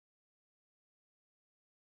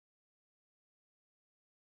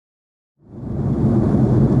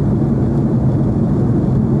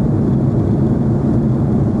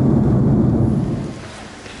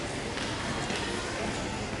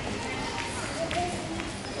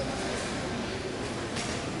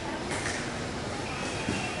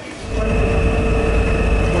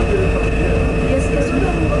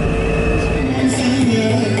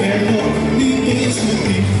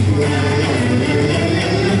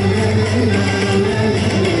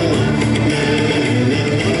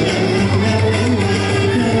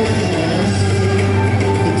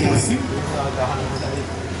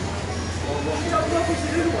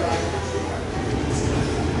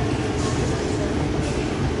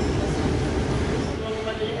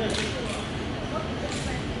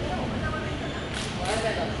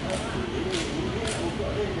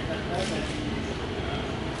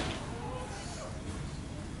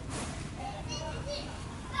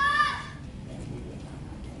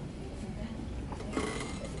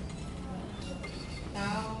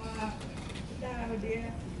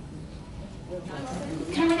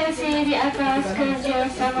atas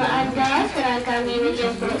kerjasama anda. Sekarang kami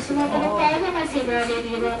menjemput semua penumpang yang masih berada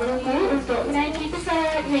di ruang menunggu untuk menaiki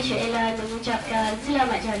pesawat Malaysia Airlines mengucapkan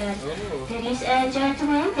selamat jalan. Ladies and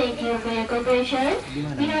gentlemen, thank you for your cooperation.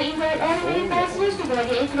 We now invite all remaining passengers to board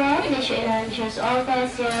the aircraft. Malaysia Airlines wishes all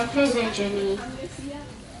passengers a pleasant journey.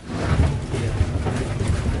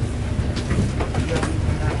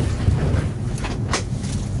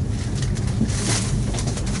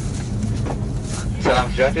 Salam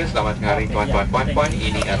sejahtera, selamat hari tuan-tuan puan-puan.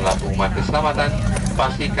 Ini adalah pengumuman keselamatan.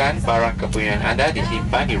 Pastikan barang kepunyaan anda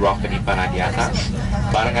disimpan di ruang penyimpanan di atas.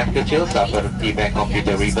 Barangan kecil seperti beg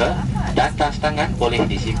komputer river dan tas tangan boleh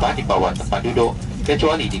disimpan di bawah tempat duduk,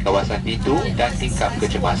 kecuali di kawasan pintu dan tingkap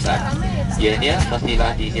kecemasan. Ianya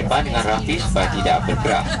mestilah disimpan dengan rapi supaya tidak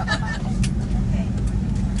bergerak.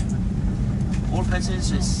 All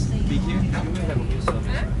passengers be here. We have a meal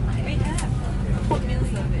service. We have meal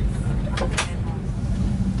service.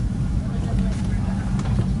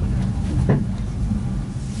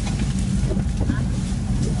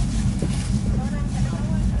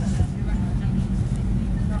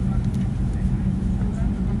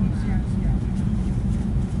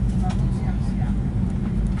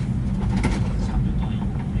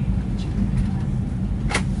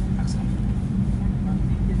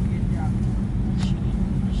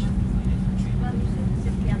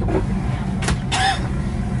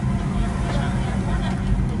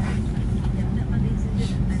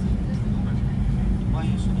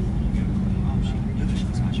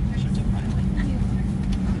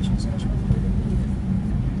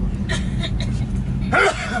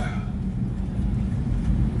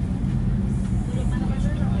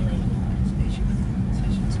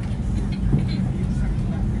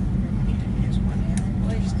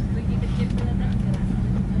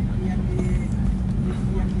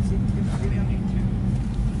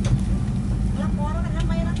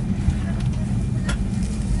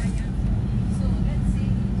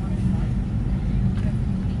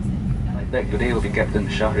 Today will be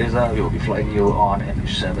Captain Shahreza. We will be flying you on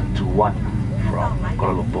MH721 from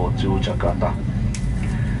Kuala Lumpur to Jakarta.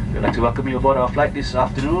 We'd like to welcome you aboard our flight this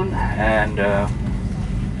afternoon, and a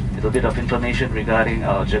little bit of information regarding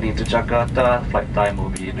our journey into Jakarta. Flight time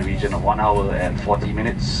will be in the region of 1 hour and 40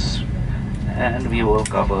 minutes, and we will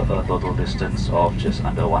cover a total distance of just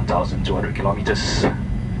under 1,200 kilometers.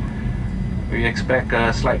 We expect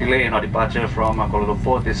a slight delay in our departure from Kuala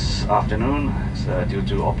Lumpur this afternoon due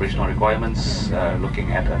to operational requirements,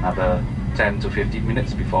 looking at another 10 to 15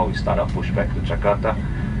 minutes before we start our pushback to Jakarta.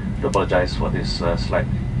 We apologize for this slight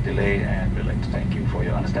delay, and we'd like to thank you for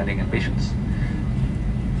your understanding and patience.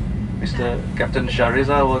 Mr. Captain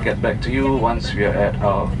Shahreza will get back to you once we are at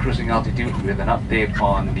our cruising altitude with an update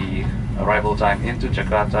on the arrival time into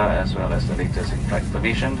Jakarta as well as the latest in-flight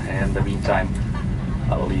information. In the meantime,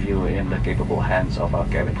 I will leave you in the capable hands of our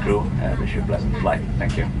cabin crew and wish you a pleasant flight.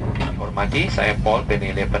 Thank you. Hormati, saya Paul,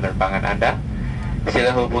 penilai penerbangan anda.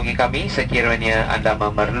 Sila hubungi kami sekiranya anda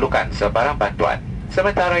memerlukan sebarang bantuan.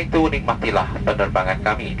 Sementara itu, nikmatilah penerbangan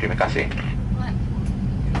kami. Terima kasih.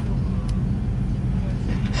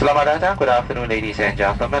 Selamat datang, good afternoon ladies and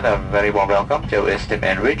gentlemen. A very warm welcome to esteemed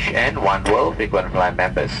and rich and One World frequent flying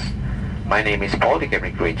members. My name is Paul, the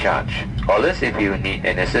cabin crew in charge. Callers, if you need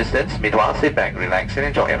any assistance, meanwhile sit back, relax and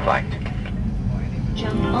enjoy your flight.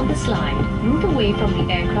 Jump on the slide. Move away from the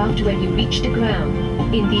aircraft when you reach the ground.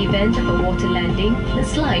 In the event of a water landing, the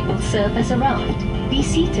slide will serve as a raft. Be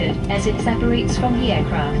seated as it separates from the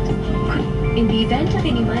aircraft. In the event of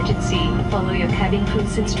an emergency, follow your cabin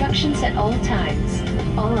crew's instructions at all times.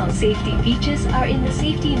 All our safety features are in the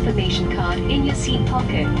safety information card in your seat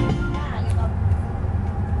pocket.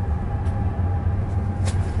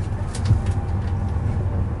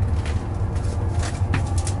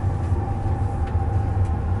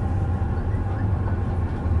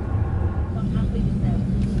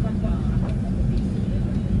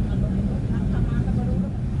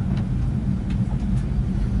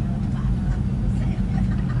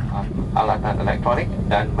 Alatan elektronik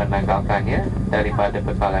dan menanggalkannya daripada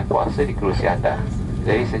bekalan kuasa di kerusi anda.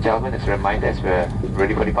 Ladies and gentlemen, as a reminder, as we're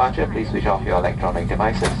ready for departure, please switch off your electronic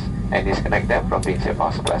devices and disconnect them from the in-seat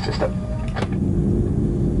power supply system.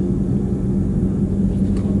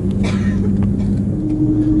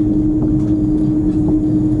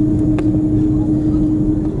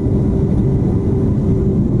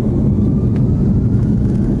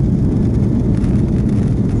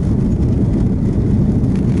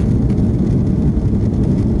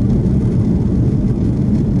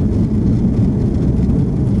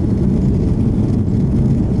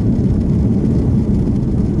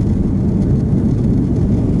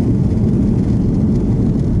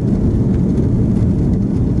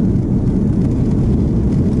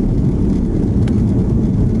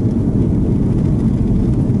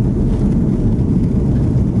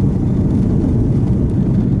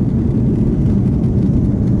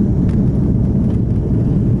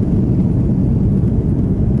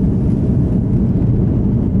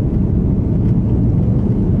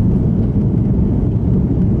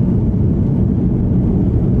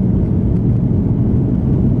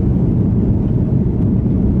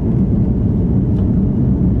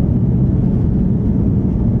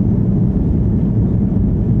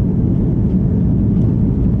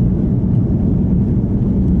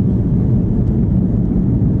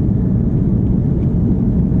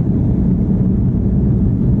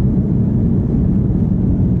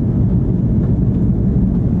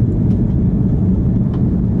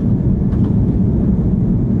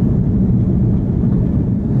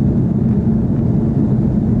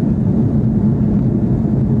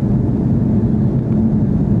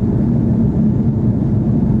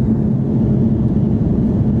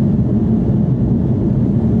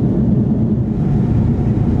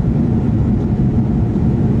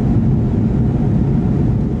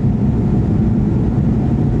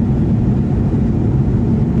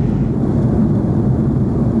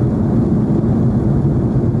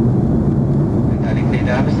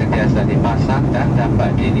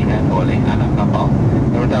 dapat dilihat oleh anak kapal,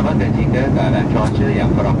 terutama ketika keadaan cuaca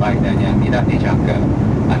yang kurang baik dan yang tidak dijangka.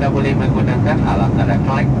 Anda boleh menggunakan alat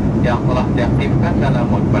elektronik yang telah diaktifkan dalam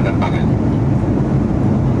mod penerbangan.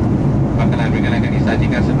 Makanan ringan akan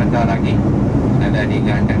disajikan sebentar lagi. Anda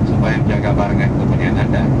diingatkan supaya menjaga barangan kepunyaan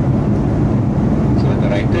anda.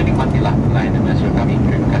 Sementara itu, nikmatilah pelayanan masyarakat kami.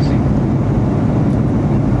 Terima kasih.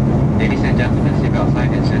 Ladies and gentlemen, seatbelt sign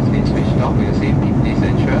has been switched off for your safety. Please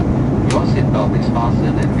ensure your seatbelt is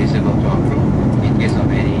fastened and visible to our crew in case of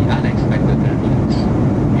any unexpected turbulence.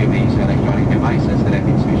 You may use electronic devices that have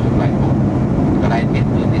been switched to flight mode. The light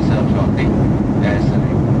will be served shortly. There is a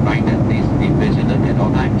reminder, please be vigilant at all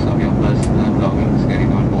times of your personal belongings carried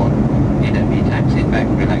on board. In the meantime, sit back,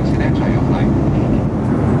 relax and enjoy your flight.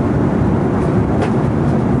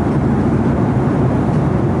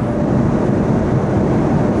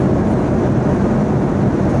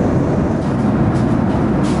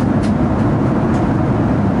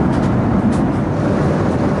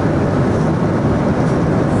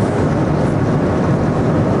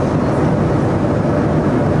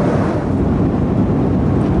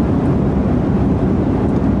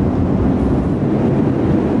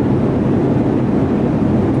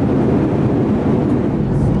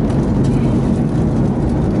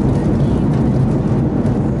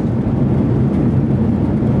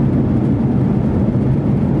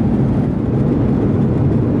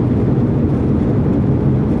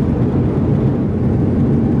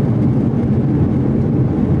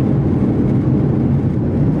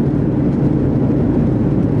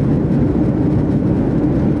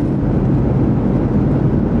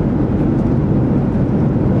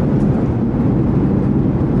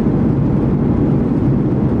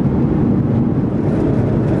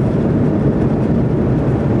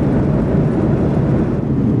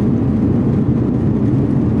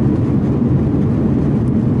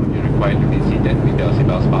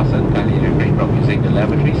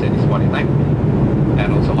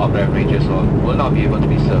 And also hot beverages will not be able to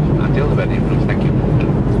be served until the weather improves. Thank you.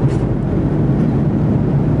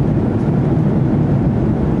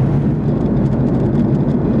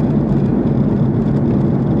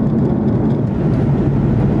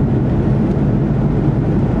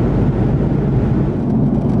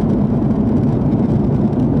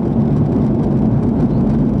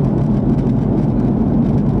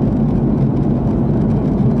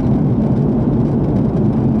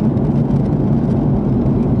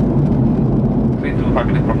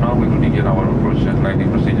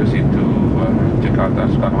 Jakarta,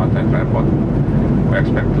 Soekarno-Hatta Airport. We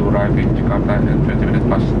expect to arrive in Jakarta at 20 minutes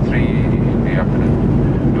past 3 in the afternoon.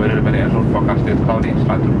 The weather by the air route forecasted cloudy,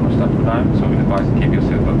 slight to start to time, so we advise keep your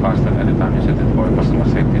seatbelt fastened at the time you set it for personal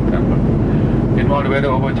safety and comfort. Meanwhile, the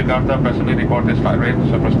weather over Jakarta presently reported slight rain,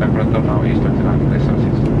 surface temperature now is 29 degrees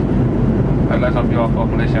Celsius. I'd like to be off of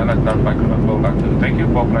Malaysia Airlines by Kuala Lumpur. I'd like to thank you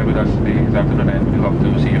for flying with us this afternoon, and we hope to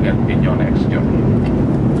see you again in your next journey.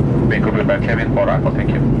 Being covered by Kevin for arrival.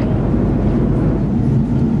 Thank you.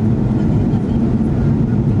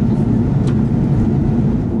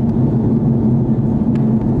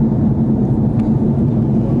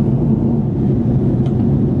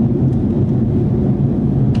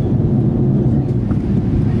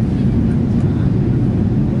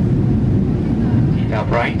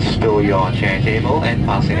 Upright, stow your chair table and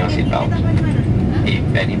fasten your seatbelt. If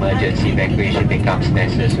an emergency evacuation becomes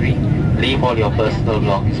necessary, leave all your personal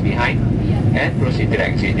belongings behind and proceed to the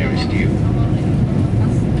exit nearest to you.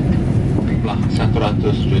 Jumlah 100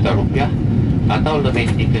 juta rupiah atau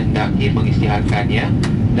lebih dikehendaki mengisytiharkannya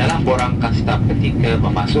dalam borang kastam ketika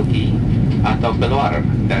memasuki atau keluar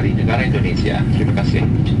dari negara Indonesia. Terima kasih.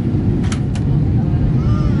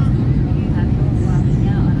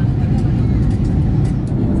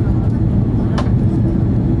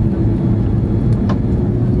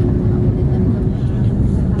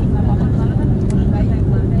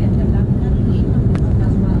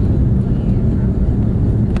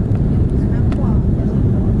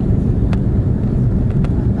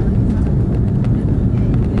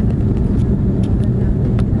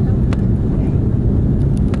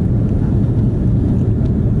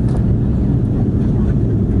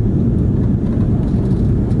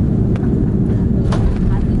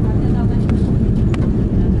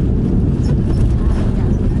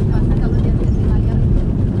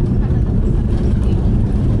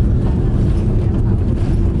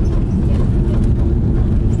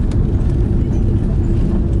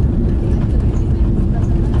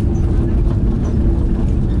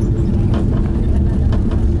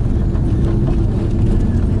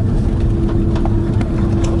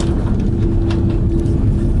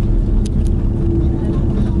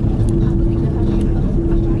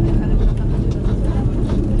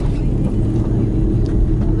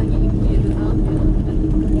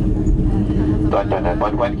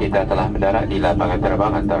 puan-puan, kita telah mendarat di lapangan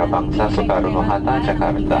terbang antarabangsa Soekarno-Hatta,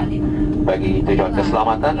 Jakarta. Bagi tujuan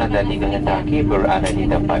keselamatan, anda dikehendaki berada di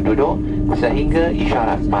tempat duduk sehingga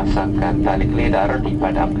isyarat pasangkan tali keledar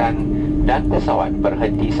dipadamkan dan pesawat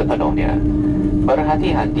berhenti sepenuhnya.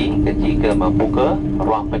 Berhati-hati ketika membuka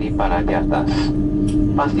ruang penyimpanan di atas.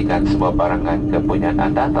 Pastikan semua barangan kepunyaan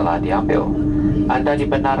anda telah diambil. Anda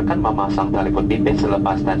dibenarkan memasang telefon bimbit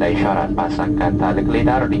selepas tanda isyarat pasangkan tali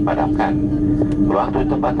keledar dipadamkan. Waktu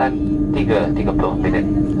tempatan 3.30 minit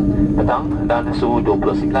petang dan suhu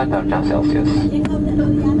 29 darjah Celsius.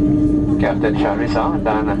 Kapten Syahriza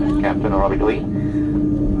dan Kapten Robin Dwi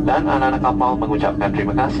dan anak-anak kapal mengucapkan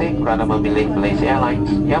terima kasih kerana memilih Malaysia Airlines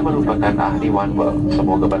yang merupakan ahli One World.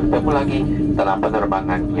 Semoga bertemu lagi dalam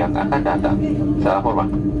penerbangan yang akan datang. Salam hormat.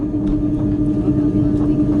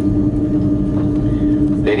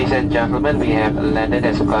 Ladies and gentlemen, we have landed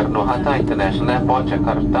at Soekarno-Hatta International Airport,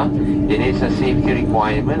 Jakarta. It is a safety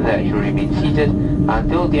requirement that you remain seated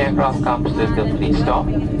until the aircraft comes to a complete stop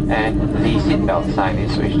and the seatbelt sign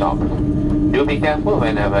is switched off. Do be careful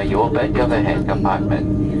whenever you open the overhead compartment.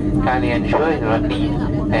 Kindly ensure you do not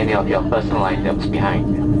leave any of your personal items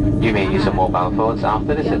behind. You may use your mobile phones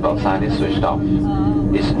after the seatbelt sign is switched off.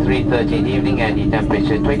 It's 3:30 in the evening and the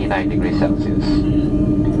temperature 29 degrees Celsius.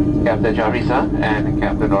 Captain Jarisa and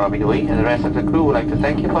Captain Robin Dwi and the rest of the crew would like to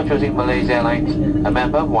thank you for choosing Malaysia Airlines, a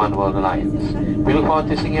member of One World Alliance. We look forward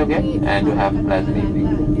to seeing you again and to have a pleasant evening.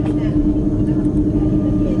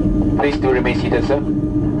 Please do remain seated, sir.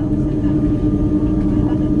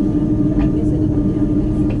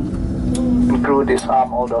 Crew,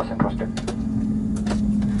 disarm all those entrusted.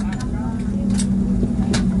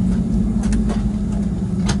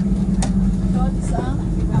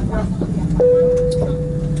 Disarm.